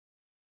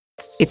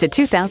It's a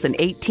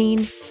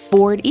 2018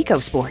 Ford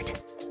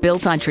EcoSport.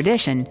 Built on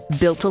tradition,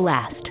 built to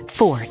last,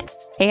 Ford.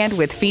 And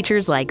with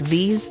features like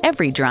these,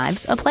 every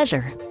drive's a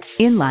pleasure.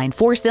 Inline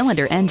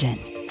 4-cylinder engine,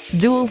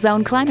 dual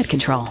zone climate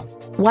control,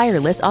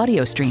 wireless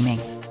audio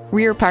streaming,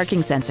 rear parking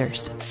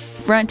sensors,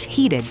 front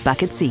heated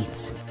bucket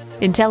seats,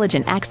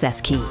 intelligent access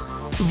key,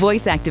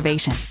 voice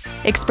activation,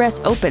 express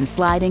open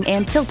sliding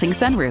and tilting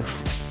sunroof,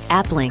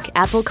 AppLink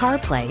Apple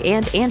CarPlay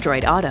and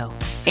Android Auto,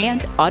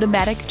 and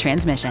automatic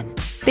transmission.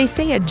 They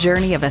say a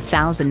journey of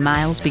 1,000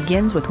 miles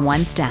begins with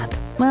one step.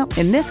 Well,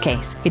 in this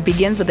case, it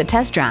begins with a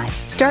test drive.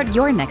 Start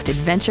your next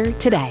adventure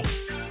today.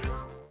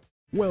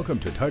 Welcome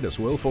to Titus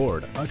Will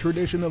Ford, a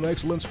tradition of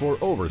excellence for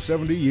over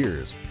 70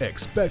 years.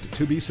 Expect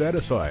to be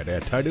satisfied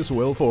at Titus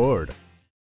Will Ford.